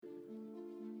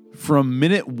From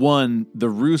minute one, the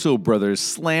Russo brothers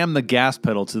slam the gas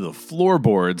pedal to the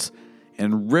floorboards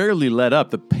and rarely let up.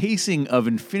 The pacing of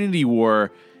Infinity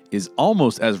War is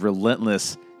almost as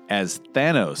relentless as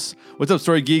Thanos. What's up,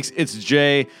 Story Geeks? It's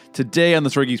Jay. Today on the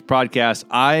Story Geeks podcast,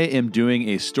 I am doing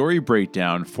a story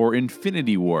breakdown for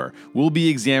Infinity War. We'll be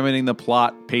examining the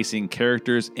plot, pacing,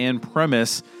 characters, and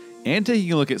premise, and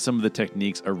taking a look at some of the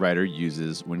techniques a writer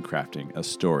uses when crafting a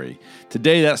story.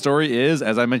 Today, that story is,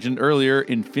 as I mentioned earlier,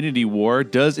 Infinity War.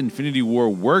 Does Infinity War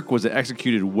work? Was it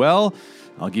executed well?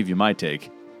 I'll give you my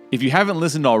take. If you haven't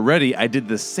listened already, I did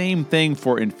the same thing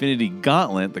for Infinity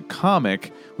Gauntlet, the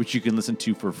comic, which you can listen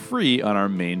to for free on our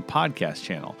main podcast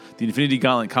channel. The Infinity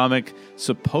Gauntlet comic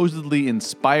supposedly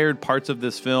inspired parts of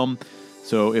this film,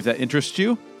 so if that interests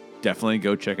you, definitely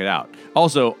go check it out.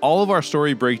 Also, all of our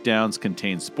story breakdowns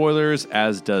contain spoilers,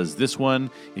 as does this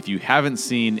one. If you haven't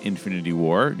seen Infinity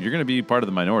War, you're going to be part of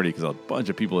the minority because a bunch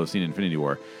of people have seen Infinity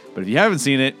War. But if you haven't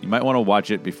seen it, you might want to watch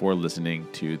it before listening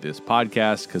to this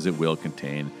podcast because it will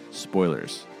contain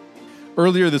spoilers.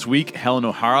 Earlier this week, Helen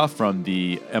O'Hara from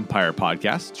the Empire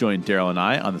podcast joined Daryl and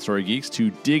I on the Story Geeks to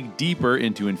dig deeper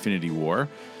into Infinity War.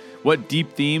 What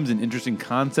deep themes and interesting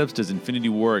concepts does Infinity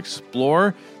War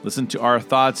explore? Listen to our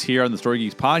thoughts here on the Story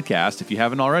Geeks podcast if you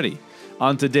haven't already.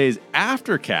 On today's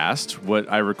Aftercast,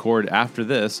 what I record after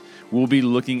this, we'll be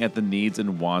looking at the needs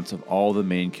and wants of all the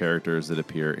main characters that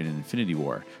appear in Infinity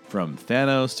War. From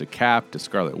Thanos to Cap to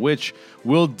Scarlet Witch,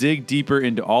 we'll dig deeper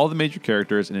into all the major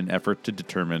characters in an effort to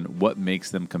determine what makes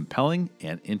them compelling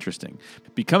and interesting.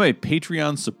 Become a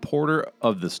Patreon supporter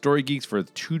of the Story Geeks for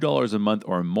 $2 a month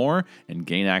or more and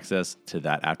gain access to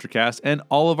that Aftercast and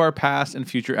all of our past and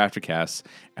future Aftercasts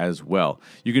as well.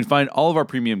 You can find all of our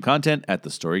premium content at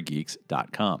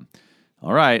thestorygeeks.com.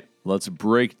 All right, let's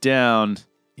break down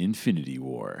Infinity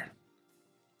War.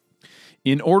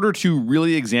 In order to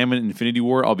really examine Infinity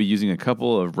War, I'll be using a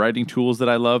couple of writing tools that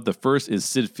I love. The first is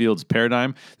Sid Field's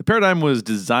Paradigm. The Paradigm was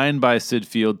designed by Sid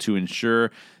Field to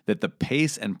ensure that the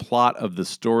pace and plot of the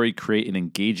story create an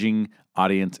engaging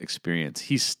audience experience.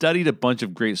 He studied a bunch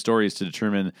of great stories to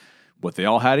determine what they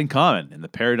all had in common, and the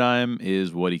Paradigm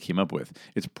is what he came up with.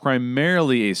 It's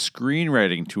primarily a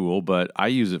screenwriting tool, but I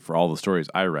use it for all the stories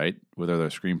I write, whether they're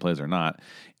screenplays or not,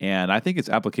 and I think its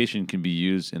application can be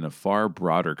used in a far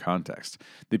broader context.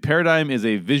 The Paradigm is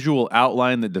a visual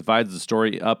outline that divides the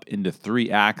story up into 3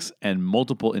 acts and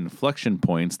multiple inflection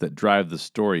points that drive the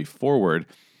story forward.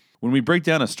 When we break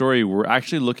down a story, we're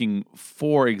actually looking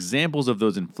for examples of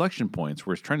those inflection points.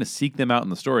 We're trying to seek them out in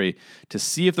the story to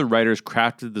see if the writers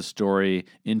crafted the story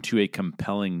into a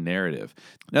compelling narrative.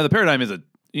 Now, the Paradigm is a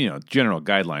general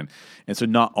guideline, and so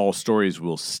not all stories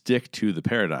will stick to the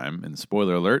Paradigm. And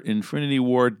spoiler alert, Infinity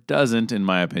War doesn't, in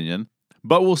my opinion.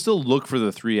 But we'll still look for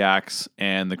the 3 acts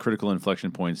and the critical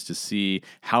inflection points to see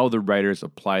how the writers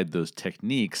applied those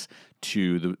techniques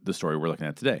to the story we're looking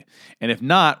at today. And if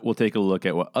not, we'll take a look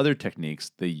at what other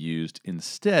techniques they used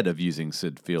instead of using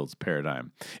Sid Field's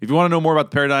Paradigm. If you want to know more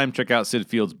about the Paradigm, check out Sid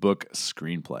Field's book,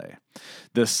 Screenplay.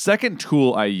 The second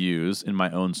tool I use in my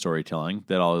own storytelling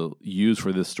that I'll use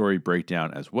for this story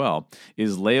breakdown as well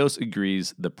is Leos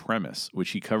Agree's The Premise, which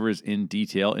he covers in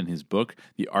detail in his book,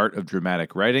 The Art of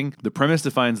Dramatic Writing. The premise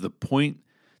defines the point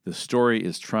the story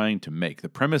is trying to make. The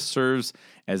premise serves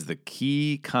as the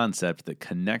key concept that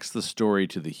connects the story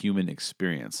to the human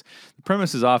experience. The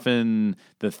premise is often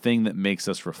the thing that makes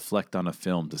us reflect on a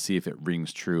film to see if it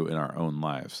rings true in our own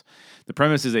lives. The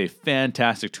premise is a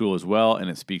fantastic tool as well, and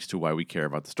it speaks to why we care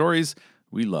about the stories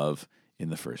we love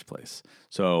in the first place.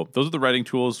 So those are the writing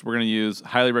tools we're going to use.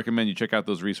 Highly recommend you check out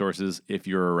those resources if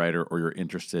you're a writer or you're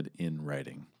interested in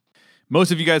writing.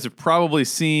 Most of you guys have probably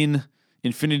seen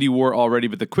Infinity War already,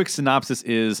 but the quick synopsis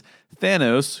is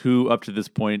Thanos, who up to this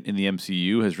point in the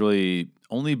MCU has really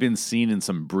only been seen in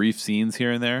some brief scenes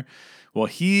here and there. Well,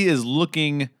 he is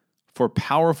looking for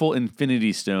powerful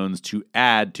Infinity Stones to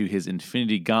add to his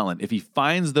Infinity Gauntlet. If he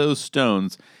finds those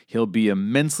stones, he'll be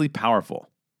immensely powerful.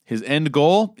 His end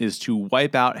goal is to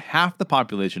wipe out half the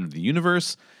population of the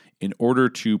universe in order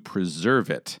to preserve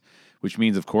it, which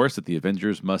means, of course, that the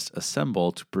Avengers must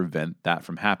assemble to prevent that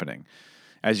from happening.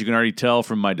 As you can already tell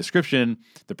from my description,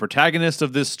 the protagonist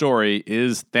of this story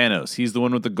is Thanos. He's the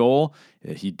one with the goal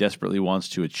that he desperately wants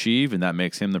to achieve, and that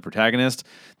makes him the protagonist.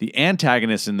 The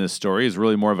antagonist in this story is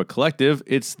really more of a collective.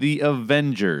 It's the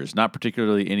Avengers, not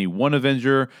particularly any one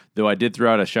Avenger, though I did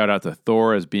throw out a shout out to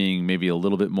Thor as being maybe a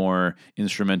little bit more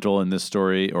instrumental in this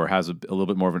story or has a little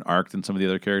bit more of an arc than some of the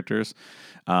other characters.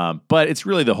 But it's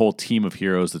really the whole team of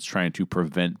heroes that's trying to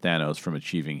prevent Thanos from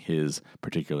achieving his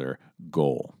particular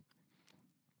goal.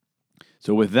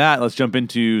 So with that, let's jump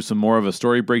into some more of a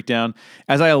story breakdown.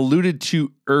 As I alluded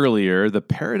to earlier, the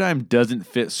paradigm doesn't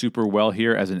fit super well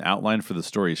here as an outline for the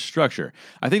story's structure.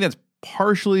 I think that's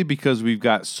partially because we've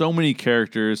got so many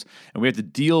characters and we have to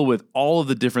deal with all of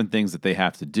the different things that they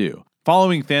have to do.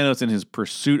 Following Thanos in his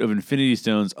pursuit of Infinity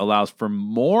Stones allows for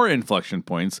more inflection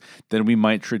points than we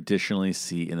might traditionally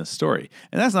see in a story.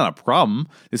 And that's not a problem.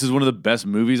 This is one of the best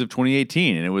movies of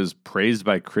 2018, and it was praised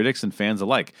by critics and fans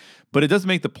alike. But it does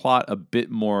make the plot a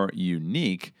bit more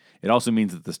unique. It also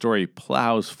means that the story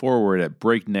plows forward at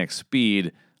breakneck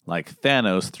speed, like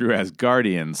Thanos through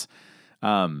Asgardians.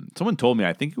 Someone told me,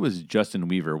 I think it was Justin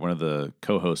Weaver, one of the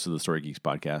co-hosts of the Story Geeks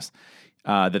podcast,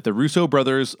 that the Russo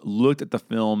brothers looked at the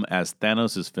film as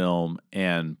Thanos' film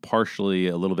and partially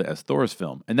a little bit as Thor's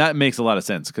film. And that makes a lot of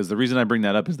sense because the reason I bring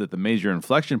that up is that the major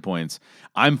inflection points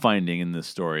I'm finding in this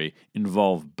story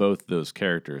involve both those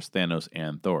characters, Thanos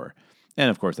and Thor. And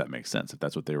of course, that makes sense if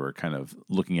that's what they were kind of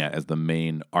looking at as the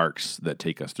main arcs that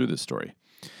take us through this story.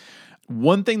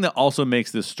 One thing that also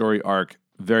makes this story arc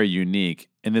very unique,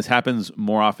 and this happens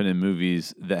more often in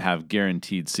movies that have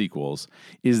guaranteed sequels,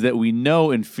 is that we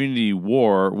know Infinity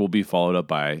War will be followed up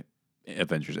by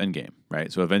Avengers Endgame,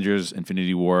 right? So Avengers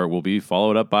Infinity War will be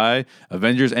followed up by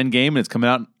Avengers Endgame, and it's coming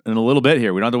out in a little bit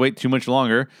here. We don't have to wait too much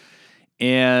longer.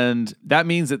 And that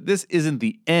means that this isn't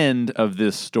the end of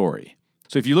this story.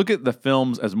 So if you look at the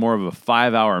films as more of a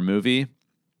 5-hour movie,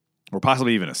 or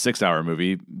possibly even a 6-hour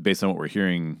movie, based on what we're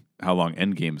hearing, how long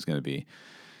Endgame is going to be,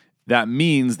 that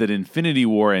means that Infinity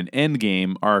War and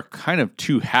Endgame are kind of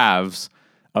two halves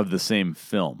of the same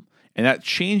film. And that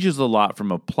changes a lot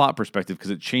from a plot perspective because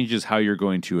it changes how you're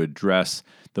going to address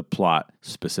the plot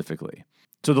specifically.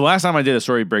 So the last time I did a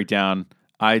story breakdown,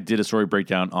 I did a story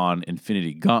breakdown on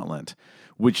Infinity Gauntlet,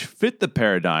 which fit the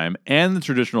paradigm and the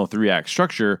traditional 3-act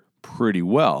structure pretty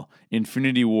well.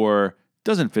 Infinity War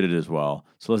doesn't fit it as well,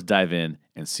 so let's dive in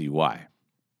and see why.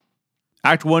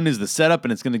 Act 1 is the setup,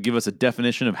 and it's going to give us a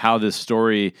definition of how this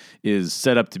story is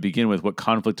set up to begin with. What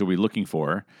conflict are we looking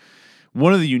for?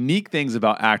 One of the unique things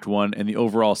about Act 1 and the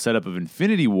overall setup of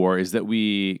Infinity War is that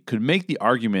we could make the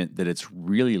argument that it's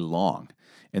really long.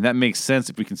 And that makes sense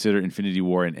if we consider Infinity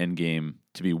War and Endgame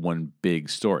to be one big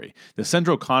story. The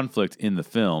central conflict in the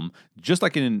film, just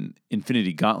like in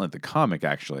Infinity Gauntlet, the comic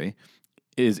actually,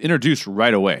 is introduced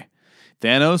right away.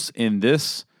 Thanos in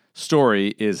this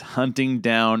story is hunting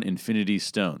down Infinity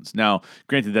Stones. Now,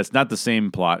 granted, that's not the same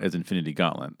plot as Infinity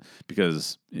Gauntlet,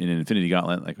 because in Infinity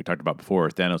Gauntlet, like we talked about before,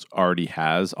 Thanos already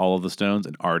has all of the stones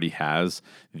and already has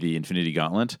the Infinity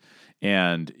Gauntlet.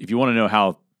 And if you want to know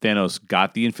how Thanos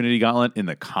got the Infinity Gauntlet in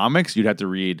the comics, you'd have to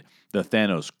read the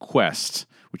Thanos Quest,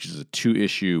 which is a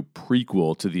 2-issue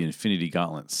prequel to the Infinity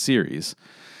Gauntlet series.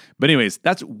 But anyways,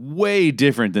 that's way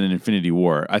different than in Infinity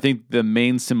War. I think the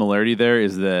main similarity there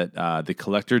is that the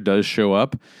Collector does show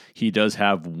up. He does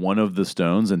have one of the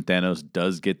stones, and Thanos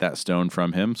does get that stone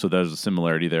from him. So there's a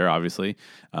similarity there, obviously.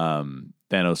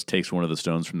 Thanos takes one of the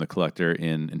stones from the Collector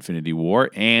in Infinity War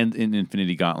and in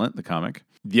Infinity Gauntlet, the comic.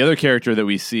 The other character that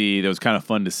we see that was kind of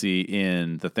fun to see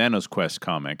in the Thanos Quest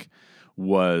comic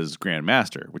was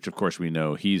Grandmaster, which of course we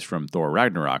know he's from Thor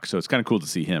Ragnarok, so it's kind of cool to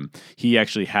see him. He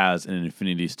actually has an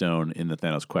Infinity Stone in the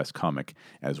Thanos Quest comic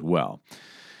as well.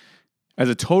 As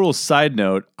a total side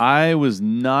note, I was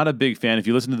not a big fan. If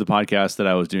you listen to the podcast that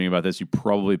I was doing about this, you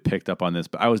probably picked up on this,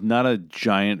 but I was not a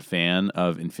giant fan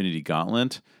of Infinity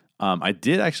Gauntlet. I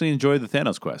did actually enjoy the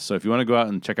Thanos Quest, so if you want to go out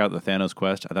and check out the Thanos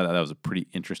Quest, I thought that was a pretty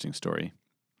interesting story.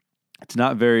 It's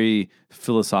not very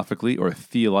philosophically or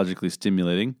theologically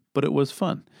stimulating, but it was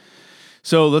fun.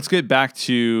 So let's get back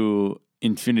to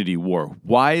Infinity War.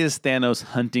 Why is Thanos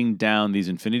hunting down these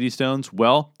Infinity Stones?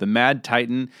 Well, the Mad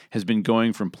Titan has been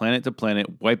going from planet to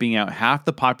planet, wiping out half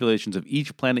the populations of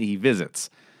each planet he visits.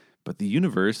 But the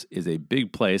universe is a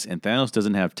big place, and Thanos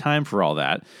doesn't have time for all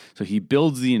that. So he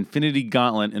builds the Infinity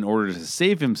Gauntlet in order to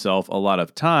save himself a lot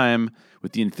of time.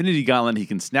 With the Infinity Gauntlet, he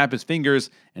can snap his fingers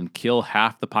and kill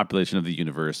half the population of the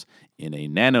universe in a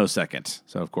nanosecond.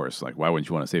 So, of course, why wouldn't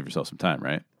you want to save yourself some time,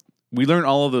 right? We learn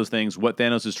all of those things, what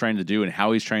Thanos is trying to do and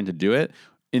how he's trying to do it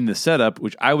in the setup,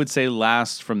 which I would say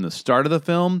lasts from the start of the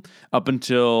film up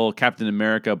until Captain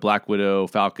America, Black Widow,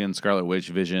 Falcon, Scarlet Witch,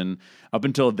 Vision, up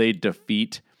until they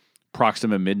defeat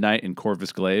Proxima Midnight and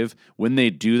Corvus Glaive. When they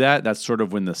do that, that's sort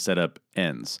of when the setup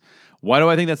ends. Why do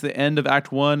I think that's the end of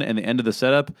Act 1 and the end of the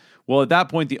setup? Well, at that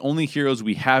point, the only heroes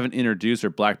we haven't introduced are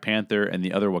Black Panther and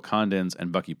the other Wakandans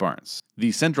and Bucky Barnes.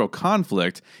 The central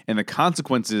conflict and the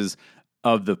consequences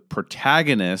of the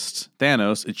protagonist,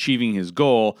 Thanos, achieving his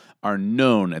goal are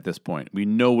known at this point. We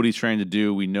know what he's trying to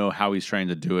do. We know how he's trying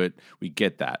to do it. We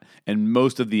get that. And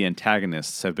most of the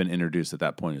antagonists have been introduced at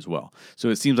that point as well. So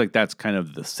it seems like that's kind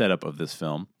of the setup of this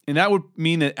film. And that would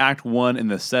mean that Act 1 and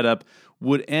the setup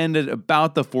would end at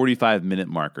about the 45-minute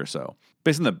mark or so.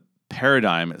 Based on the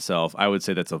paradigm itself, I would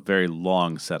say that's a very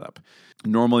long setup.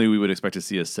 Normally, we would expect to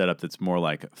see a setup that's more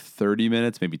like 30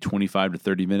 minutes, maybe 25 to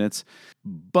 30 minutes.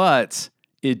 But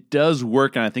it does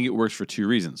work, and I think it works for two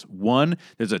reasons. One,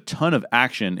 there's a ton of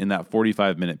action in that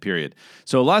 45-minute period.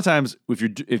 So a lot of times,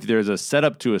 if there's a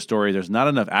setup to a story, there's not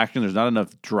enough action, there's not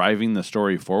enough driving the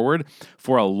story forward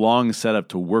for a long setup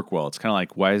to work well. It's kind of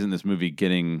like, why isn't this movie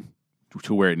getting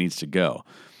to where it needs to go?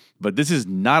 But this is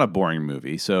not a boring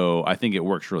movie, so I think it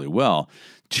works really well.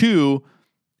 Two,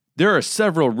 there are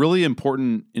several really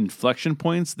important inflection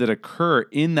points that occur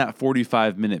in that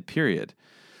 45-minute period.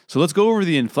 So let's go over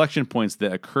the inflection points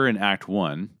that occur in Act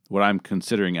 1, what I'm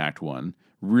considering Act 1,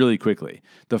 really quickly.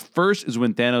 The first is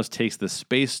when Thanos takes the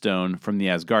Space Stone from the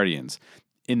Asgardians.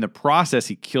 In the process,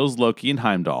 he kills Loki and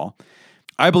Heimdall.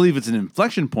 I believe it's an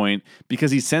inflection point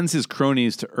because he sends his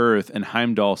cronies to Earth and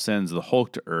Heimdall sends the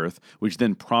Hulk to Earth, which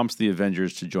then prompts the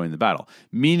Avengers to join the battle,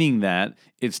 meaning that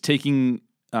it's taking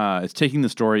the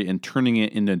story and turning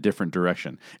it in a different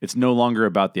direction. It's no longer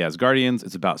about the Asgardians,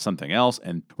 it's about something else,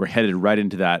 and we're headed right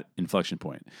into that inflection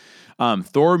point.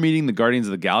 Thor meeting the Guardians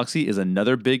of the Galaxy is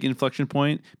another big inflection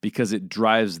point because it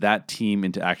drives that team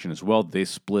into action as well. They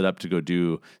split up to go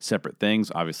do separate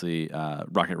things. Obviously,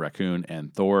 Rocket Raccoon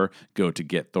and Thor go to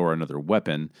get Thor another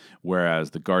weapon, whereas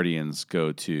the Guardians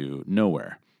go to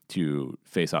nowhere to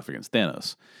face off against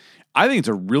Thanos. I think it's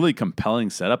a really compelling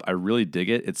setup. I really dig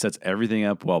it. It sets everything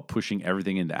up while pushing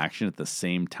everything into action at the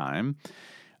same time.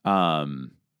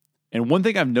 And one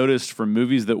thing I've noticed from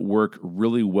movies that work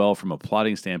really well from a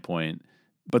plotting standpoint,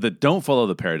 but that don't follow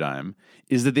the paradigm,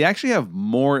 is that they actually have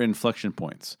more inflection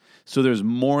points. So there's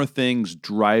more things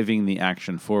driving the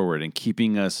action forward and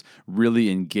keeping us really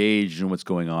engaged in what's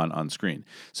going on screen.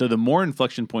 So the more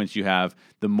inflection points you have,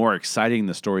 the more exciting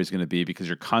the story is going to be because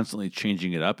you're constantly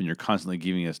changing it up and you're constantly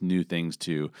giving us new things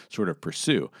to sort of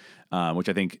pursue, which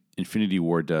I think Infinity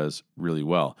War does really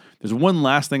well. There's one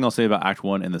last thing I'll say about Act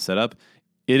 1 and the setup.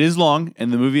 It is long,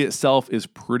 and the movie itself is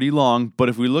pretty long, but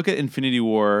if we look at Infinity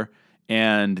War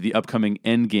and the upcoming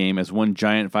Endgame as one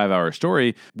giant 5-hour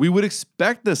story, we would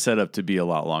expect the setup to be a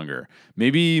lot longer.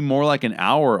 Maybe more like an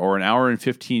hour or an hour and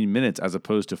 15 minutes as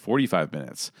opposed to 45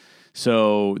 minutes.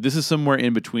 So this is somewhere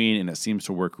in between, and it seems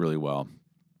to work really well.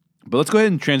 But let's go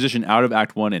ahead and transition out of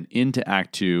Act 1 and into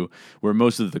Act 2, where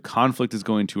most of the conflict is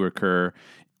going to occur.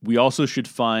 We also should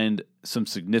find some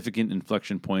significant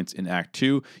inflection points in Act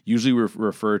 2. Usually we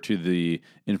refer to the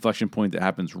inflection point that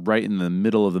happens right in the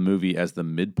middle of the movie as the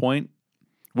midpoint.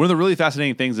 One of the really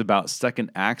fascinating things about second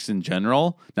acts in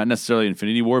general, not necessarily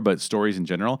Infinity War, but stories in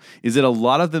general, is that a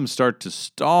lot of them start to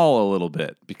stall a little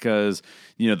bit because,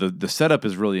 the setup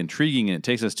is really intriguing and it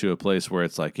takes us to a place where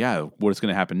it's like, yeah, what is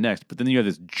going to happen next? But then you have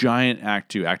this giant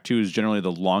Act 2. Act 2 is generally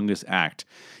the longest act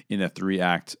in a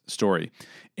 3-act story.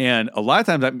 And a lot of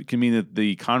times that can mean that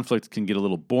the conflict can get a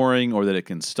little boring or that it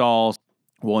can stall.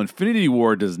 Well, Infinity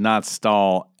War does not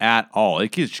stall at all.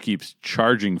 It just keeps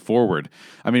charging forward.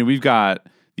 I mean, we've got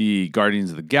the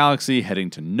Guardians of the Galaxy heading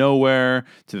to nowhere,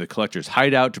 to the Collector's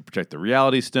hideout to protect the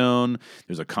Reality Stone.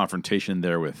 There's a confrontation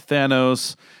there with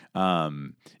Thanos.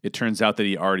 It turns out that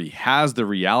he already has the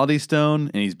Reality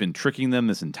Stone, and he's been tricking them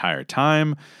this entire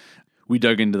time. We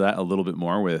dug into that a little bit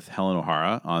more with Helen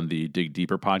O'Hara on the Dig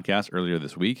Deeper podcast earlier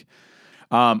this week.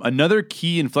 Another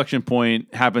key inflection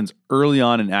point happens early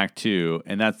on in Act 2,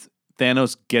 and that's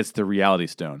Thanos gets the Reality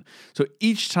Stone. So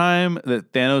each time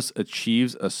that Thanos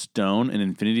achieves a stone, an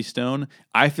Infinity Stone,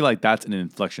 I feel like that's an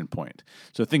inflection point.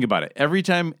 So think about it. Every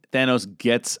time Thanos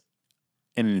gets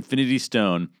an Infinity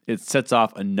Stone, it sets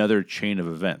off another chain of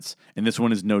events. And this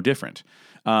one is no different.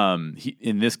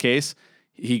 In this case,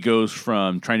 he goes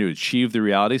from trying to achieve the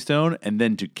Reality Stone and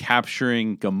then to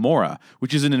capturing Gamora,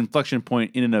 which is an inflection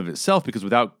point in and of itself because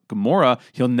without Gamora,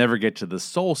 he'll never get to the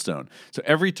Soul Stone. So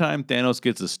every time Thanos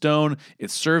gets a stone,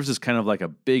 it serves as kind of like a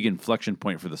big inflection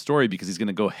point for the story because he's going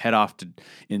to go head off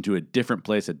into a different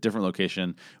place, a different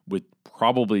location with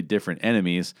probably different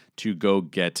enemies to go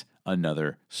get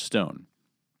another stone.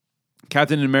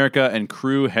 Captain America and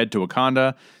crew head to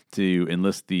Wakanda to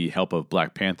enlist the help of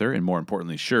Black Panther and, more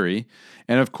importantly, Shuri,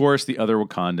 and of course the other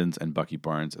Wakandans and Bucky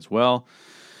Barnes as well.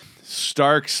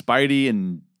 Stark, Spidey,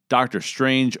 and Doctor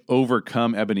Strange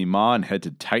overcome Ebony Maw and head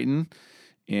to Titan,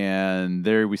 And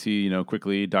there we see,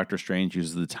 quickly Doctor Strange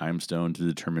uses the Time Stone to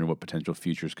determine what potential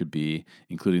futures could be,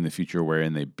 including the future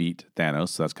wherein they beat Thanos.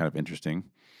 So that's kind of interesting.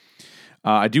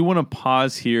 I do want to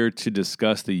pause here to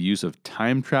discuss the use of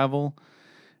time travel,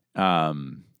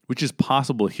 which is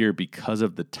possible here because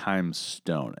of the Time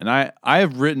Stone. And I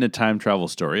have written a time travel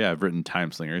story. I've written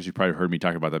Time Slingers. You've probably heard me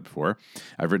talk about that before.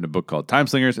 I've written a book called Time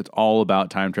Slingers. It's all about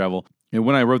time travel. And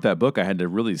when I wrote that book, I had to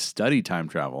really study time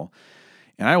travel.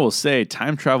 And I will say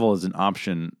time travel as an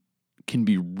option can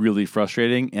be really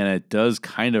frustrating, and it does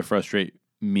kind of frustrate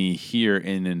me here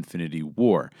in Infinity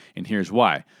War. And here's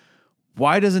why.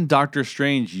 Why doesn't Doctor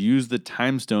Strange use the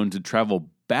Time Stone to travel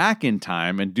back in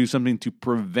time and do something to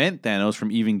prevent Thanos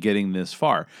from even getting this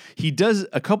far? He does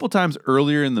a couple times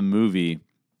earlier in the movie.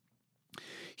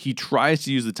 He tries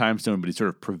to use the Time Stone, but he's sort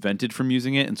of prevented from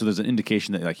using it. And so there's an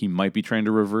indication that he might be trying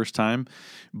to reverse time.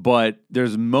 But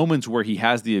there's moments where he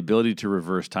has the ability to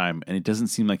reverse time, and it doesn't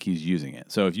seem like he's using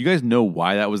it. So if you guys know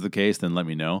why that was the case, then let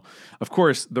me know. Of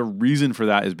course, the reason for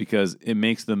that is because it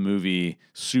makes the movie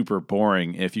super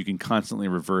boring if you can constantly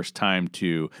reverse time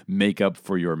to make up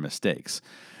for your mistakes.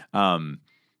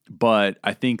 But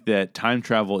I think that time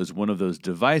travel is one of those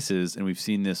devices, and we've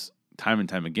seen this time and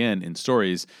time again in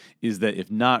stories, is that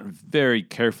if not very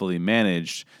carefully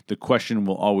managed, the question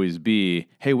will always be,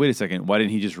 hey, wait a second, why didn't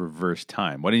he just reverse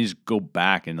time? Why didn't he just go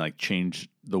back and change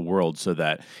the world so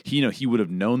that he would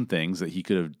have known things that he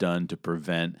could have done to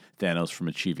prevent Thanos from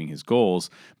achieving his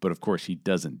goals? But of course, he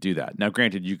doesn't do that. Now,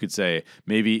 granted, you could say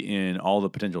maybe in all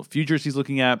the potential futures he's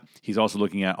looking at, he's also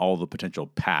looking at all the potential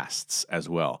pasts as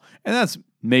well. And that's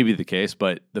maybe the case,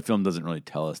 but the film doesn't really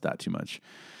tell us that too much.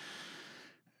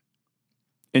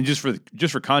 And just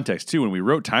for context too, when we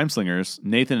wrote Time Slingers,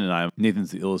 Nathan and I,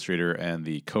 Nathan's the illustrator and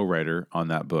the co-writer on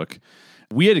that book,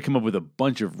 we had to come up with a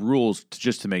bunch of rules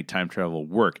just to make time travel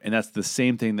work. And that's the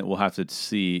same thing that we'll have to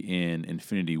see in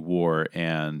Infinity War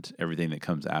and everything that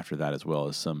comes after that, as well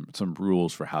as some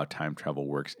rules for how time travel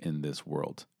works in this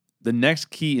world. The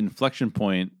next key inflection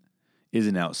point is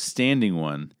an outstanding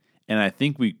one, and I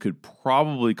think we could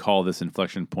probably call this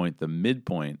inflection point the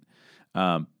midpoint.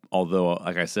 Although,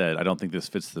 like I said, I don't think this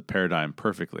fits the paradigm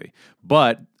perfectly.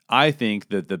 But I think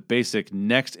that the basic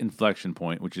next inflection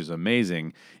point, which is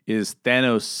amazing, is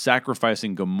Thanos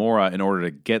sacrificing Gamora in order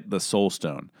to get the Soul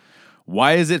Stone.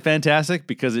 Why is it fantastic?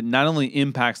 Because it not only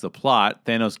impacts the plot,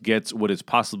 Thanos gets what is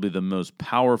possibly the most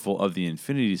powerful of the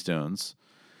Infinity Stones.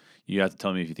 You have to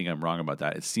tell me if you think I'm wrong about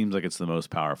that. It seems like it's the most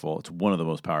powerful. It's one of the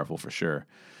most powerful for sure.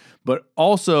 But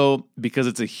also because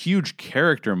it's a huge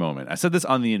character moment. I said this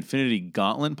on the Infinity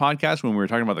Gauntlet podcast when we were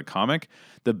talking about the comic.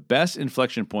 The best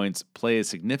inflection points play a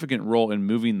significant role in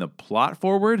moving the plot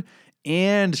forward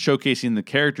and showcasing the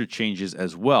character changes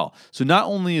as well. So not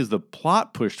only is the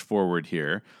plot pushed forward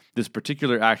here, this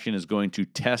particular action is going to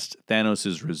test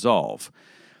Thanos' resolve.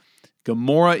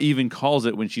 Gamora even calls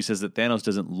it when she says that Thanos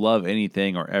doesn't love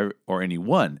anything or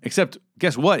anyone. Except,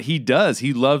 guess what? He does.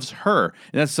 He loves her.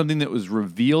 And that's something that was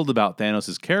revealed about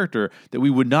Thanos' character that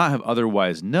we would not have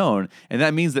otherwise known. And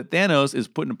that means that Thanos is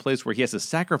put in a place where he has to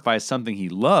sacrifice something he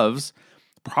loves,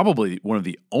 probably one of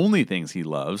the only things he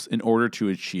loves, in order to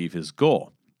achieve his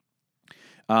goal.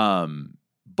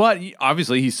 But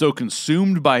obviously, he's so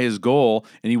consumed by his goal,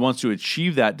 and he wants to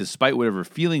achieve that despite whatever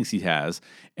feelings he has,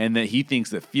 and that he thinks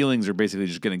that feelings are basically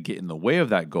just going to get in the way of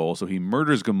that goal. So he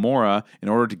murders Gamora in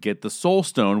order to get the Soul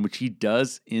Stone, which he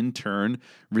does in turn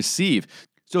receive.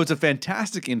 So it's a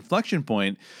fantastic inflection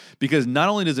point because not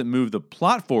only does it move the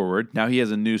plot forward, now he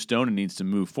has a new stone and needs to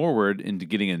move forward into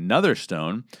getting another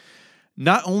stone.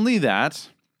 Not only that,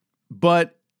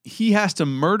 but he has to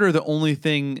murder the only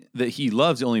thing that he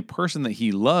loves, the only person that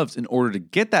he loves, in order to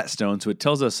get that stone. So it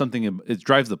tells us something, it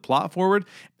drives the plot forward.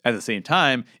 At the same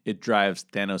time, it drives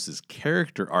Thanos'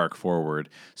 character arc forward.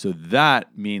 So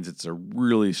that means it's a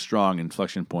really strong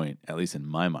inflection point, at least in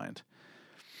my mind.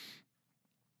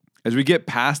 As we get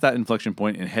past that inflection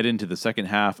point and head into the second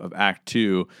half of Act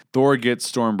 2, Thor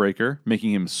gets Stormbreaker,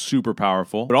 making him super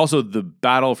powerful. But also the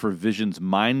battle for Vision's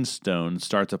Mind Stone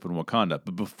starts up in Wakanda.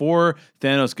 But before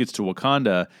Thanos gets to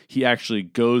Wakanda, he actually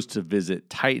goes to visit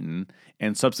Titan.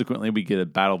 And subsequently, we get a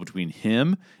battle between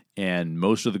him and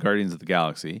most of the Guardians of the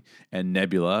Galaxy. And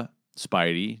Nebula,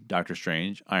 Spidey, Doctor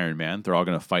Strange, Iron Man. They're all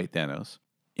going to fight Thanos.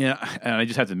 Yeah, and I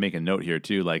just have to make a note here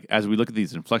too. Like, as we look at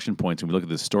these inflection points and we look at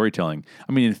this storytelling,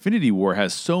 I mean, Infinity War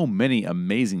has so many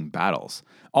amazing battles.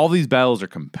 All these battles are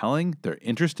compelling. They're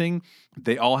interesting.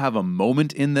 They all have a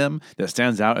moment in them that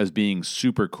stands out as being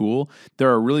super cool. There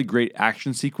are really great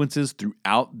action sequences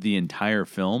throughout the entire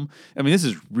film. I mean, this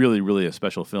is really, really a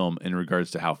special film in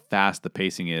regards to how fast the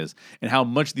pacing is and how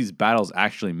much these battles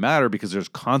actually matter because there's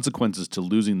consequences to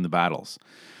losing the battles.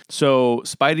 So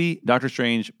Spidey, Doctor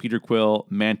Strange, Peter Quill,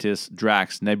 Mantis,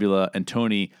 Drax, Nebula, and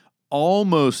Tony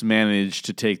almost managed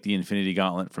to take the Infinity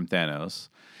Gauntlet from Thanos.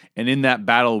 And in that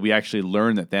battle, we actually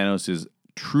learn that Thanos is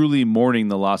truly mourning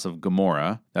the loss of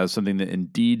Gamora. That was something that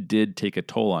indeed did take a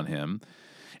toll on him.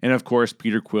 And of course,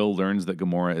 Peter Quill learns that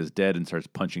Gamora is dead and starts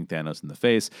punching Thanos in the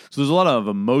face. So there's a lot of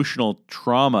emotional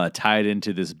trauma tied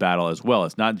into this battle as well.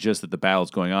 It's not just that the battle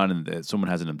is going on and that someone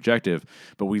has an objective,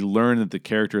 but we learn that the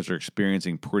characters are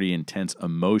experiencing pretty intense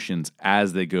emotions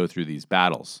as they go through these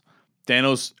battles.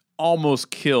 Thanos almost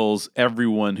kills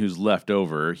everyone who's left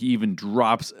over. He even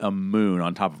drops a moon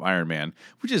on top of Iron Man,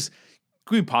 which is,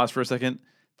 can we pause for a second?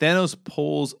 Thanos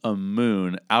pulls a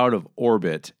moon out of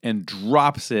orbit and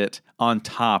drops it on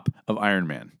top of Iron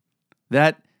Man.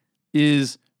 That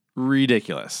is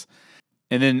ridiculous.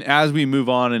 And then as we move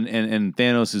on and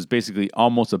Thanos is basically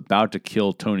almost about to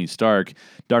kill Tony Stark,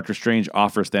 Doctor Strange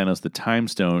offers Thanos the Time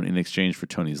Stone in exchange for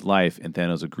Tony's life, and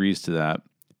Thanos agrees to that.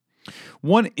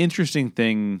 One interesting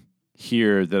thing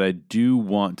here that I do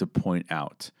want to point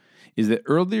out is that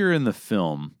earlier in the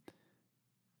film,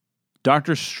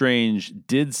 Doctor Strange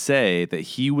did say that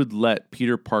he would let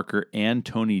Peter Parker and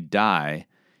Tony die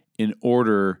in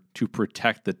order to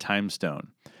protect the Time Stone.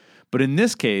 But in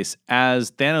this case,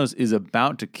 as Thanos is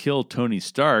about to kill Tony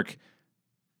Stark,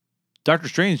 Doctor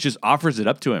Strange just offers it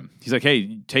up to him. He's like,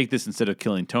 hey, take this instead of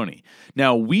killing Tony.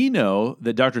 Now, we know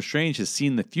that Doctor Strange has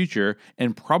seen the future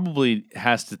and probably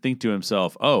has to think to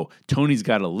himself, oh, Tony's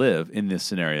got to live in this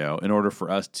scenario in order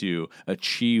for us to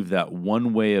achieve that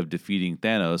one way of defeating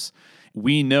Thanos.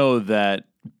 We know that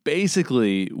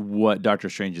basically what Doctor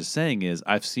Strange is saying is,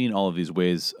 I've seen all of these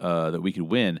ways that we could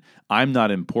win. I'm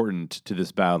not important to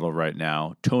this battle right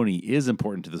now. Tony is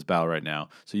important to this battle right now,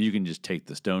 so you can just take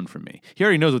the stone from me. He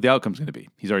already knows what the outcome's going to be.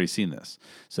 He's already seen this.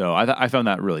 So I found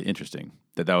that really interesting,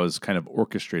 that was kind of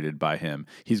orchestrated by him.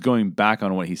 He's going back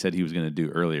on what he said he was going to do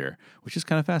earlier, which is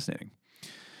kind of fascinating.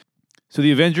 So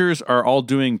the Avengers are all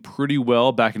doing pretty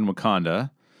well back in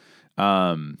Wakanda.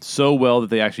 So well that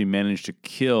they actually managed to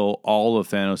kill all of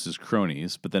Thanos'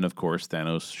 cronies. But then, of course,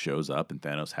 Thanos shows up, and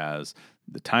Thanos has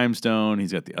the Time Stone.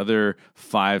 He's got the other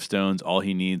 5 stones. All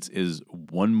he needs is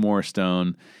one more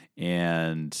stone,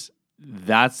 and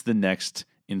that's the next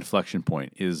inflection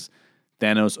point, is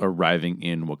Thanos arriving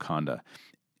in Wakanda.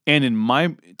 And in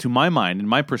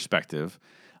my perspective,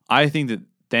 I think that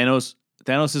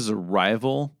Thanos'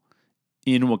 arrival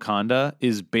in Wakanda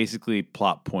is basically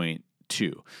plot point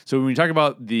 2. So when we talk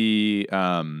about the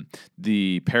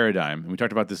paradigm, and we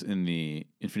talked about this in the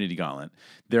Infinity Gauntlet,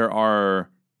 there are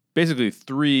basically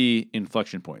 3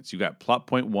 inflection points. You've got plot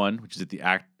point 1, which is at the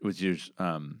act, which is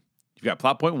you've got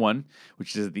plot point 1,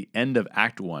 which is at the end of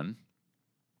Act 1.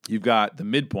 You've got the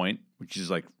midpoint, which is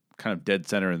like kind of dead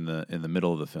center in the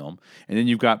middle of the film, and then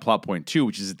you've got plot point 2,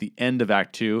 which is at the end of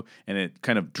Act 2, and it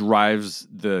kind of drives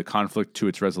the conflict to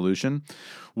its resolution.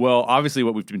 Well, obviously,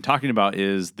 what we've been talking about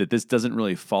is that this doesn't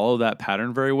really follow that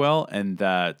pattern very well, and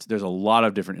that there's a lot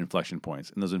of different inflection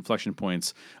points, and those inflection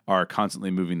points are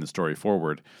constantly moving the story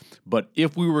forward. But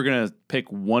if we were going to pick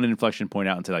one inflection point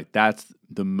out and say, like, that's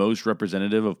the most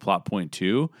representative of plot point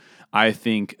 2, I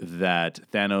think that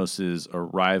Thanos'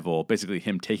 arrival, basically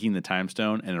him taking the Time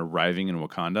Stone and arriving in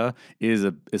Wakanda, is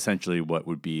essentially what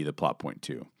would be the plot point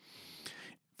 2.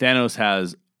 Thanos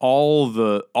has all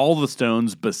the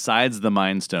stones besides the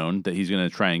Mind Stone that he's going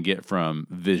to try and get from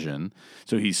Vision.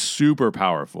 So he's super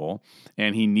powerful,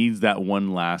 and he needs that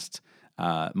one last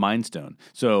Mind Stone.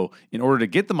 So in order to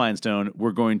get the Mind Stone,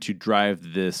 we're going to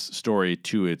drive this story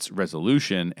to its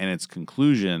resolution and its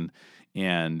conclusion,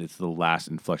 and it's the last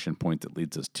inflection point that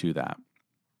leads us to that.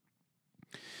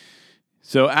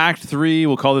 So Act 3,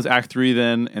 we'll call this Act 3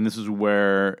 then, and this is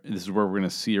where we're going to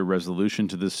see a resolution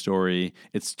to this story.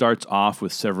 It starts off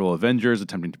with several Avengers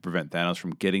attempting to prevent Thanos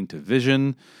from getting to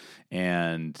Vision,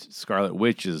 and Scarlet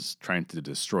Witch is trying to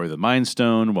destroy the Mind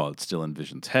Stone while it's still in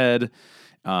Vision's head.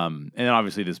 And then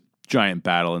obviously this giant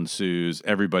battle ensues.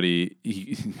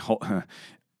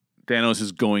 Thanos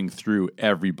is going through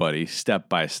everybody step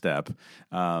by step.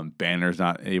 Banner's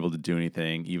not able to do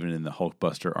anything, even in the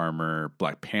Hulkbuster armor.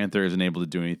 Black Panther isn't able to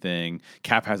do anything.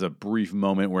 Cap has a brief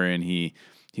moment wherein he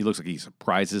looks like he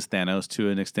surprises Thanos to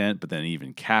an extent, but then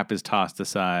even Cap is tossed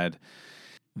aside.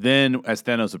 Then, as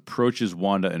Thanos approaches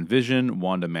Wanda and Vision,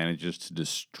 Wanda manages to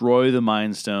destroy the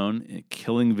Mind Stone,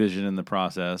 killing Vision in the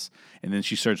process. And then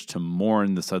she starts to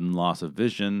mourn the sudden loss of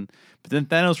Vision. But then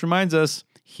Thanos reminds us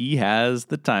he has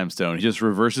the Time Stone. He just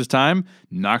reverses time,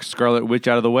 knocks Scarlet Witch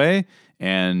out of the way,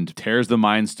 and tears the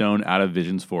Mind Stone out of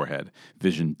Vision's forehead.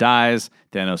 Vision dies.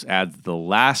 Thanos adds the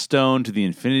last stone to the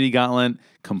Infinity Gauntlet,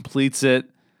 completes it.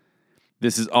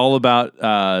 This is all about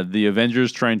the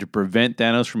Avengers trying to prevent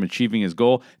Thanos from achieving his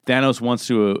goal. Thanos wants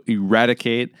to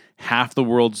eradicate half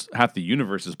the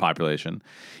universe's population.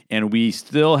 And we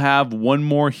still have one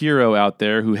more hero out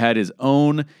there who had his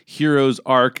own hero's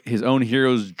arc, his own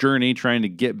hero's journey, trying to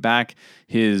get back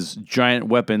his giant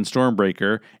weapon,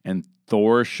 Stormbreaker, and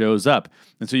Thor shows up.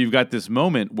 And so you've got this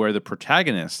moment where the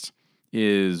protagonist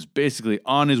is basically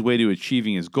on his way to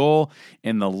achieving his goal,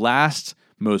 and the last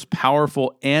most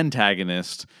powerful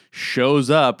antagonist shows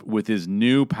up with his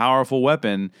new powerful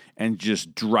weapon and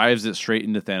just drives it straight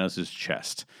into Thanos'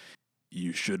 chest.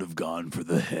 You should have gone for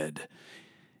the head.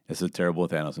 It's a terrible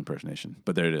Thanos impersonation,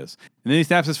 but there it is. And then he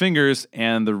snaps his fingers,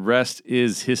 and the rest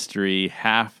is history.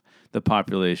 Half the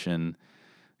population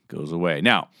goes away.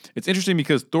 Now, it's interesting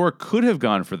because Thor could have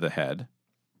gone for the head,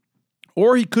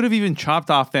 or he could have even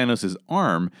chopped off Thanos'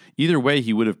 arm. Either way,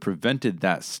 he would have prevented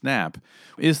that snap.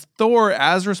 Is Thor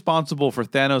as responsible for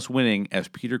Thanos winning as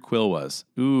Peter Quill was?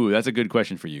 Ooh, that's a good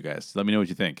question for you guys. Let me know what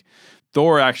you think.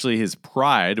 Thor, actually, his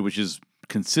pride, which has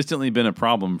consistently been a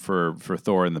problem for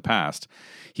Thor in the past,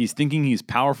 he's thinking he's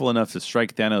powerful enough to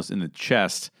strike Thanos in the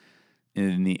chest.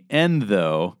 And in the end,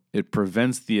 though, it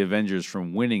prevents the Avengers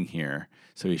from winning here.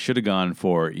 So he should have gone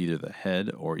for either the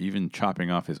head or even chopping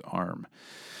off his arm.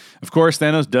 Of course,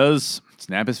 Thanos does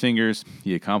snap his fingers.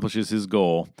 He accomplishes his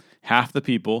goal. Half the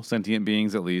people, sentient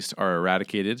beings at least, are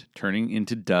eradicated, turning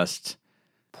into dust,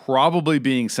 probably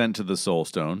being sent to the Soul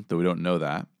Stone, though we don't know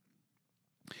that.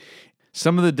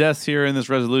 Some of the deaths here in this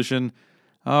resolution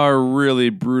are really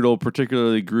brutal,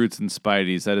 particularly Groot's and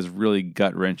Spidey's. That is really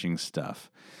gut-wrenching stuff.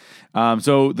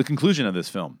 So the conclusion of this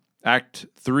film, Act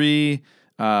 3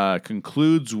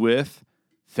 concludes with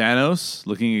Thanos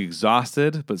looking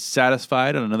exhausted but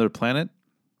satisfied on another planet.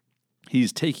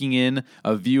 He's taking in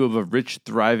a view of a rich,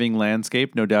 thriving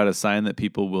landscape, no doubt a sign that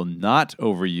people will not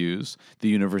overuse the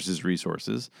universe's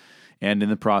resources, and in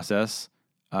the process,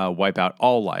 wipe out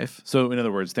all life. So, in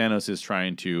other words, Thanos is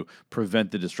trying to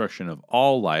prevent the destruction of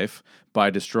all life by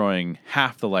destroying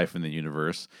half the life in the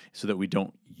universe so that we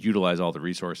don't utilize all the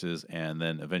resources and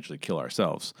then eventually kill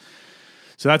ourselves.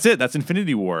 So that's it. That's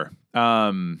Infinity War.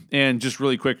 And just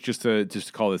really quick, just to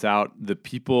call this out, the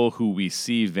people who we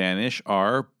see vanish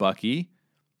are Bucky,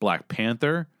 Black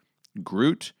Panther,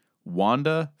 Groot,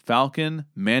 Wanda, Falcon,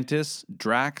 Mantis,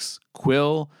 Drax,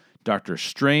 Quill, Doctor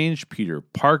Strange, Peter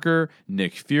Parker,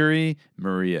 Nick Fury,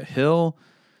 Maria Hill.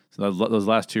 So those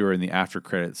last two are in the after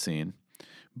credits scene.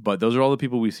 But those are all the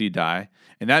people we see die.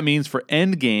 And that means for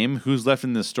Endgame, who's left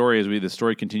in this story as the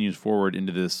story continues forward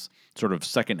into this sort of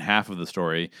second half of the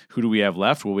story, who do we have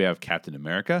left? Well, we have Captain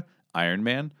America, Iron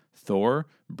Man, Thor,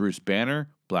 Bruce Banner,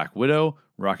 Black Widow,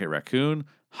 Rocket Raccoon,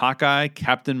 Hawkeye,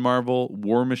 Captain Marvel,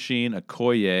 War Machine,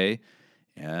 Okoye,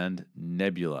 and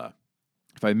Nebula.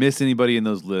 If I miss anybody in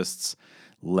those lists,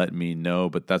 let me know,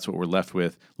 but that's what we're left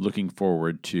with looking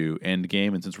forward to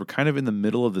Endgame. And since we're kind of in the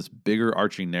middle of this bigger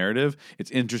arching narrative, it's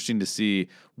interesting to see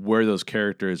where those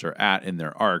characters are at in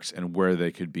their arcs and where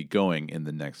they could be going in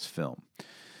the next film.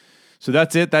 So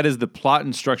that's it. That is the plot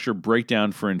and structure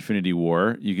breakdown for Infinity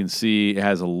War. You can see it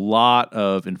has a lot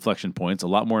of inflection points, a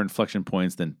lot more inflection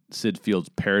points than Sid Field's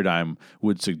paradigm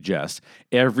would suggest.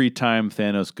 Every time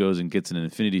Thanos goes and gets an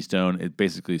Infinity Stone, it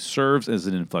basically serves as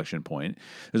an inflection point.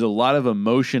 There's a lot of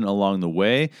emotion along the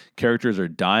way. Characters are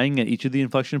dying at each of the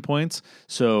inflection points,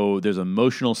 so there's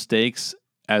emotional stakes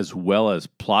as well as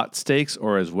plot stakes,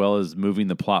 or as well as moving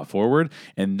the plot forward.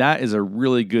 And that is a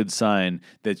really good sign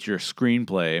that your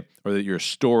screenplay or that your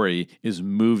story is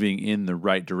moving in the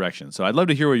right direction. So I'd love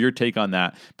to hear what your take on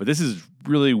that, but this is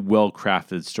really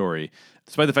well-crafted story.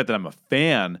 Despite the fact that I'm a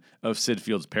fan of Sid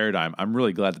Field's paradigm, I'm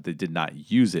really glad that they did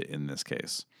not use it in this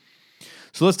case.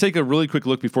 So let's take a really quick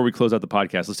look before we close out the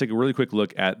podcast. Let's take a really quick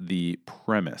look at the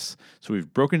premise. So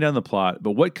we've broken down the plot,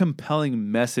 but what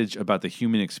compelling message about the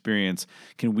human experience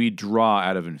can we draw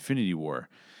out of Infinity War?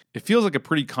 It feels like a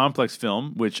pretty complex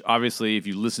film, which obviously if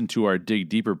you listen to our Dig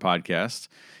Deeper podcast,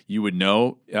 you would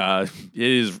know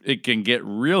it can get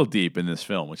real deep in this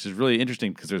film, which is really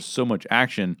interesting because there's so much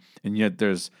action and yet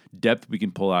there's depth we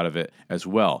can pull out of it as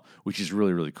well, which is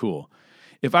really, really cool.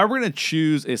 If I were going to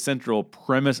choose a central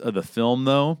premise of the film,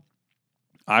 though,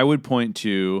 I would point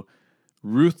to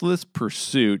ruthless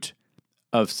pursuit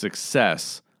of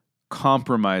success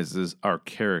compromises our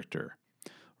character.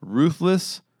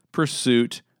 Ruthless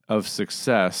pursuit of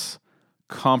success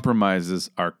compromises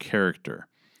our character.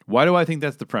 Why do I think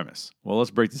that's the premise? Well,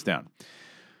 let's break this down.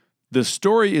 The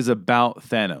story is about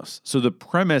Thanos, so the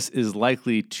premise is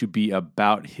likely to be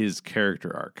about his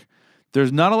character arc.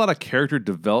 There's not a lot of character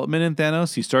development in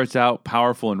Thanos. He starts out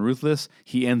powerful and ruthless.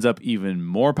 He ends up even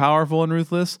more powerful and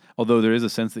ruthless, although there is a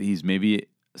sense that he's maybe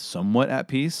somewhat at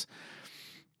peace.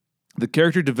 The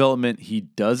character development he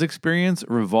does experience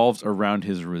revolves around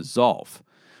his resolve.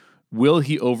 Will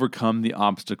he overcome the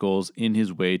obstacles in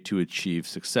his way to achieve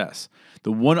success?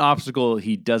 The one obstacle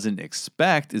he doesn't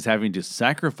expect is having to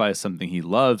sacrifice something he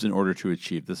loves in order to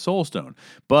achieve the Soul Stone.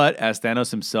 But as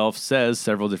Thanos himself says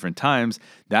several different times,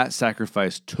 that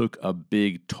sacrifice took a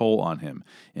big toll on him.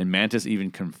 And Mantis even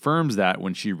confirms that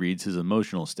when she reads his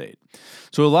emotional state.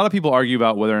 So a lot of people argue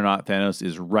about whether or not Thanos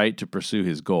is right to pursue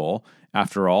his goal.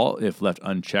 After all, if left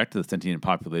unchecked, the sentient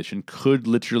population could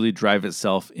literally drive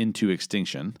itself into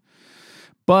extinction.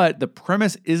 But the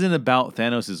premise isn't about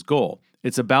Thanos' goal.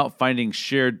 It's about finding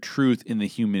shared truth in the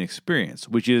human experience,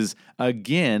 which is,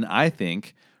 again, I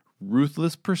think,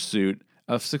 ruthless pursuit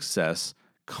of success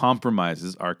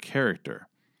compromises our character.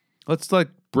 Let's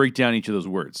break down each of those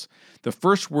words. The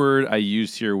first word I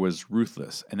used here was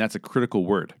ruthless, and that's a critical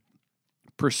word.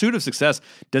 Pursuit of success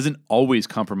doesn't always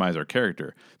compromise our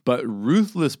character, but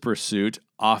ruthless pursuit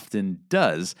often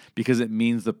does because it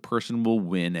means the person will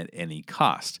win at any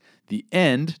cost. The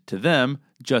end, to them,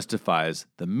 justifies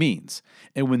the means.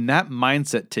 And when that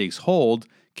mindset takes hold,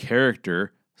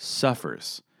 character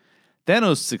suffers.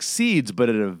 Thanos succeeds, but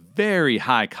at a very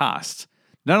high cost.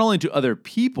 Not only to other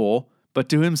people, but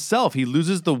to himself. He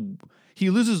loses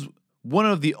one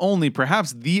of the only,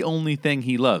 perhaps the only thing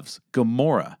he loves,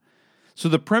 Gamora. So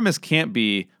the premise can't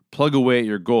be plug away at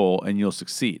your goal and you'll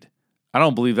succeed. I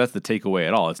don't believe that's the takeaway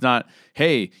at all. It's not,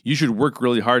 hey, you should work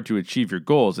really hard to achieve your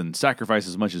goals and sacrifice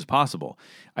as much as possible.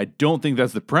 I don't think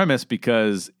that's the premise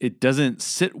because it doesn't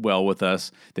sit well with us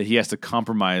that he has to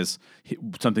compromise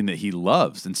something that he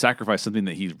loves and sacrifice something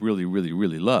that he really, really,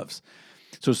 really loves.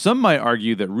 So some might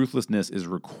argue that ruthlessness is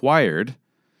required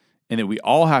and that we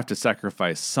all have to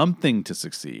sacrifice something to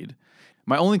succeed.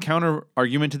 My only counter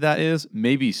argument to that is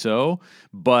maybe so,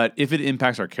 but if it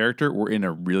impacts our character, we're in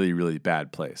a really, really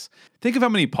bad place. Think of how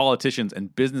many politicians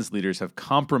and business leaders have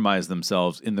compromised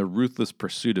themselves in the ruthless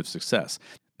pursuit of success.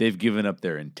 They've given up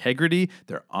their integrity,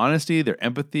 their honesty, their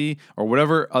empathy, or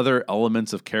whatever other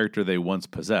elements of character they once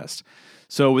possessed.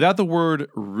 So without the word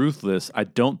ruthless, I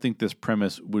don't think this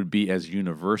premise would be as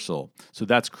universal. So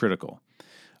that's critical.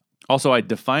 Also, I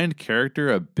defined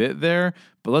character a bit there,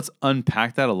 but let's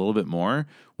unpack that a little bit more.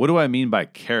 What do I mean by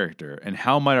character, and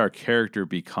how might our character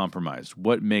be compromised?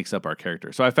 What makes up our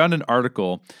character? So I found an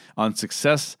article on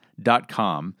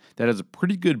success.com that has a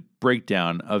pretty good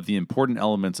breakdown of the important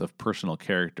elements of personal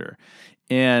character.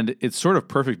 And it's sort of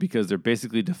perfect because they're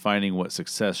basically defining what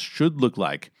success should look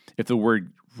like if the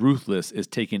word ruthless is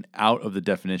taken out of the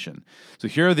definition. So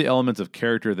here are the elements of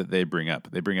character that they bring up.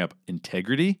 They bring up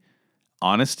integrity,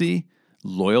 honesty,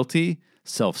 loyalty,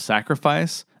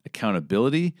 self-sacrifice,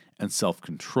 accountability, and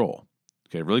self-control.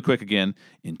 Okay, really quick again.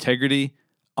 Integrity,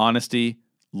 honesty,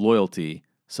 loyalty,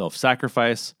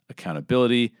 self-sacrifice,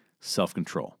 accountability,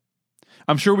 self-control.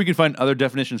 I'm sure we could find other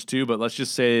definitions too, but let's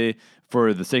just say,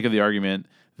 for the sake of the argument,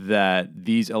 that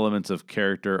these elements of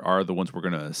character are the ones we're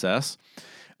going to assess.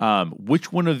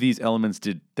 Which one of these elements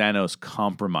did Thanos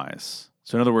compromise?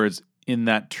 So in other words, in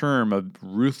that term of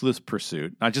ruthless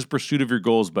pursuit, not just pursuit of your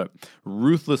goals, but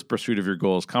ruthless pursuit of your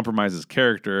goals compromises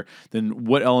character, then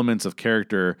what elements of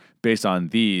character based on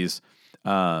these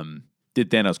did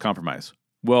Thanos compromise?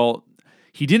 Well,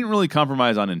 he didn't really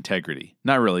compromise on integrity.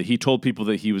 Not really. He told people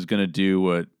that he was going to do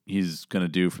what he's going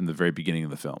to do from the very beginning of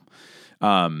the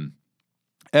film.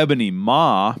 Ebony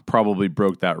Maw probably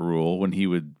broke that rule when he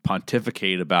would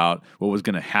pontificate about what was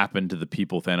going to happen to the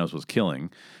people Thanos was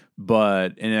killing.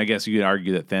 And I guess you could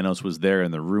argue that Thanos was there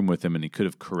in the room with him and he could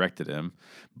have corrected him.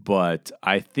 But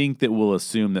I think that we'll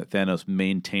assume that Thanos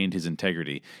maintained his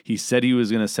integrity. He said he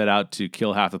was going to set out to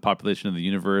kill half the population of the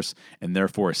universe and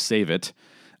therefore save it.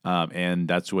 And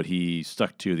that's what he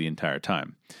stuck to the entire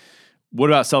time. What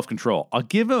about self-control? I'll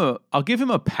give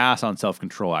him a pass on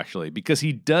self-control, actually, because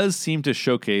he does seem to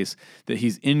showcase that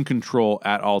he's in control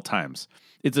at all times.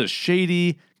 It's a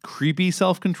shady, creepy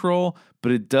self-control,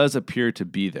 but it does appear to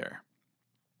be there.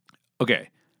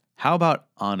 Okay, how about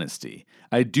honesty?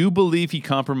 I do believe he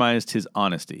compromised his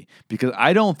honesty because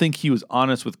I don't think he was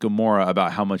honest with Gamora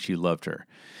about how much he loved her.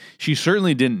 She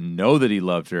certainly didn't know that he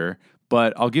loved her,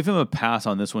 but I'll give him a pass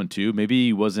on this one too. Maybe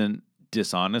he wasn't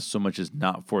dishonest so much as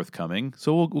not forthcoming.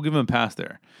 So we'll give him a pass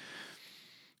there.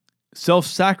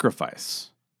 Self-sacrifice.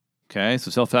 Okay,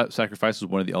 so self-sacrifice is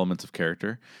one of the elements of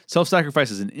character. Self-sacrifice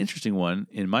is an interesting one.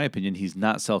 In my opinion, he's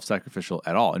not self-sacrificial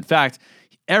at all. In fact,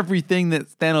 everything that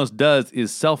Thanos does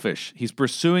is selfish. He's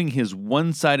pursuing his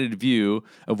one-sided view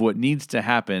of what needs to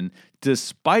happen,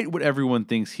 despite what everyone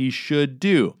thinks he should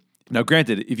do. Now,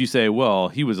 granted, if you say, well,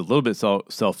 he was a little bit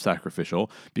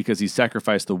self-sacrificial because he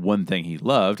sacrificed the one thing he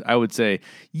loved, I would say,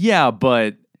 yeah,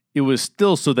 but it was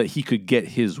still so that he could get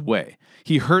his way.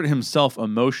 He hurt himself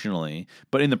emotionally,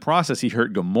 but in the process, he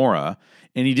hurt Gamora,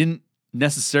 and he didn't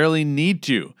necessarily need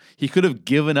to. He could have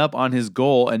given up on his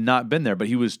goal and not been there, but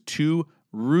he was too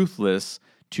ruthless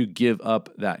to give up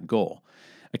that goal.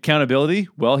 Accountability,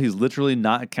 well, he's literally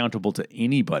not accountable to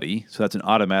anybody, so that's an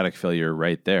automatic failure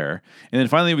right there. And then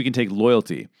finally, we can take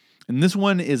loyalty. And this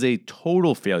one is a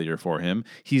total failure for him.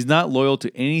 He's not loyal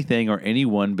to anything or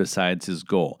anyone besides his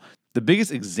goal. The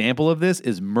biggest example of this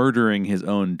is murdering his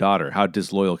own daughter. How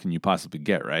disloyal can you possibly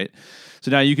get, right?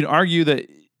 So now you can argue that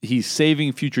he's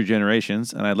saving future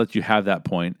generations, and I'd let you have that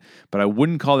point, but I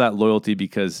wouldn't call that loyalty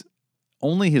because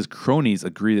only his cronies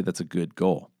agree that that's a good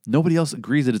goal. Nobody else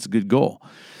agrees that it's a good goal.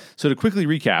 So to quickly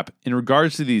recap, in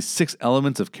regards to these 6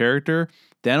 elements of character,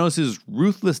 Thanos'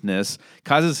 ruthlessness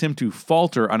causes him to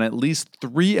falter on at least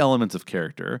 3 elements of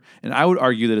character, and I would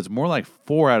argue that it's more like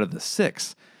 4 out of the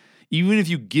 6. Even if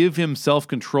you give him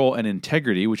self-control and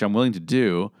integrity, which I'm willing to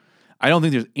do, I don't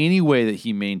think there's any way that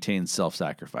he maintains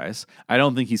self-sacrifice. I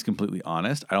don't think he's completely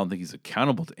honest. I don't think he's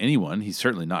accountable to anyone. He's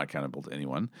certainly not accountable to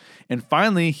anyone. And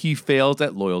finally, he fails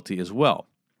at loyalty as well.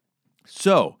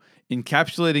 So,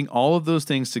 encapsulating all of those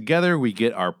things together, we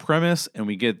get our premise and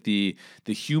we get the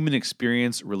human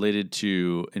experience related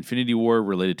to Infinity War,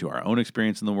 related to our own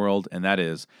experience in the world, and that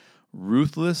is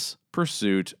ruthless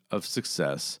pursuit of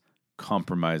success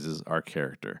compromises our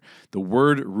character. The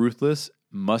word ruthless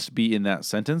must be in that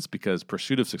sentence because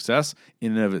pursuit of success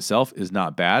in and of itself is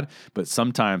not bad, but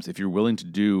sometimes if you're willing to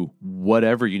do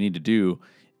whatever you need to do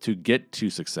to get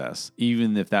to success,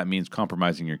 even if that means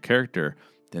compromising your character,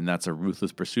 then that's a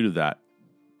ruthless pursuit of that.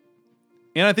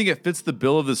 And I think it fits the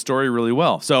bill of the story really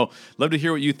well. So, love to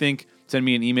hear what you think. Send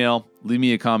me an email, leave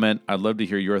me a comment. I'd love to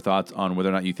hear your thoughts on whether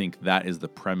or not you think that is the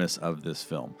premise of this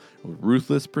film. A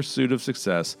ruthless pursuit of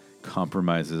success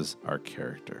compromises our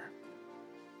character.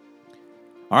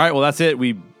 All right, well, that's it.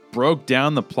 We broke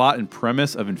down the plot and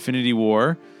premise of Infinity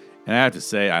War. And I have to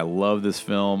say, I love this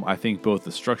film. I think both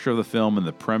the structure of the film and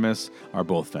the premise are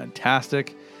both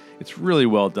fantastic. It's really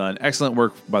well done. Excellent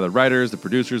work by the writers, the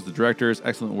producers, the directors.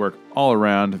 Excellent work all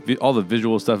around. All the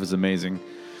visual stuff is amazing.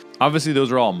 Obviously,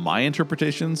 those are all my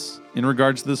interpretations in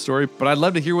regards to this story, but I'd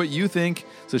love to hear what you think.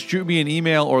 So shoot me an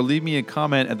email or leave me a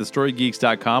comment at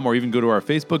thestorygeeks.com, or even go to our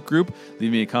Facebook group,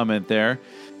 leave me a comment there.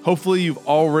 Hopefully, you've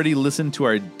already listened to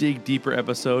our Dig Deeper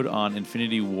episode on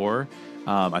Infinity War.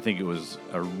 I think it was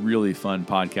a really fun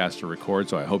podcast to record,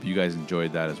 so I hope you guys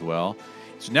enjoyed that as well.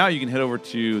 So now you can head over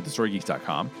to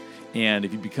thestorygeeks.com, and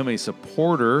if you become a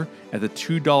supporter at the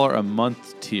 $2 a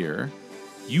month tier,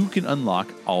 you can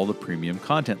unlock all the premium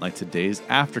content like today's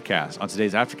Aftercast. On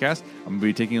today's Aftercast, I'm going to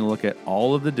be taking a look at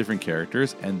all of the different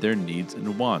characters and their needs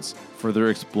and wants, further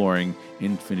exploring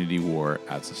Infinity War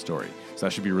as a story. So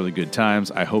that should be really good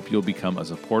times. I hope you'll become a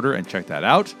supporter and check that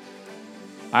out.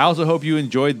 I also hope you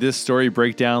enjoyed this story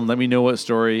breakdown. Let me know what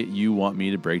story you want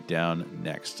me to break down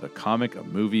next. A comic, a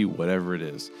movie, whatever it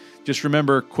is. Just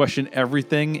remember, question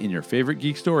everything in your favorite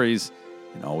geek stories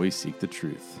and always seek the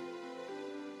truth.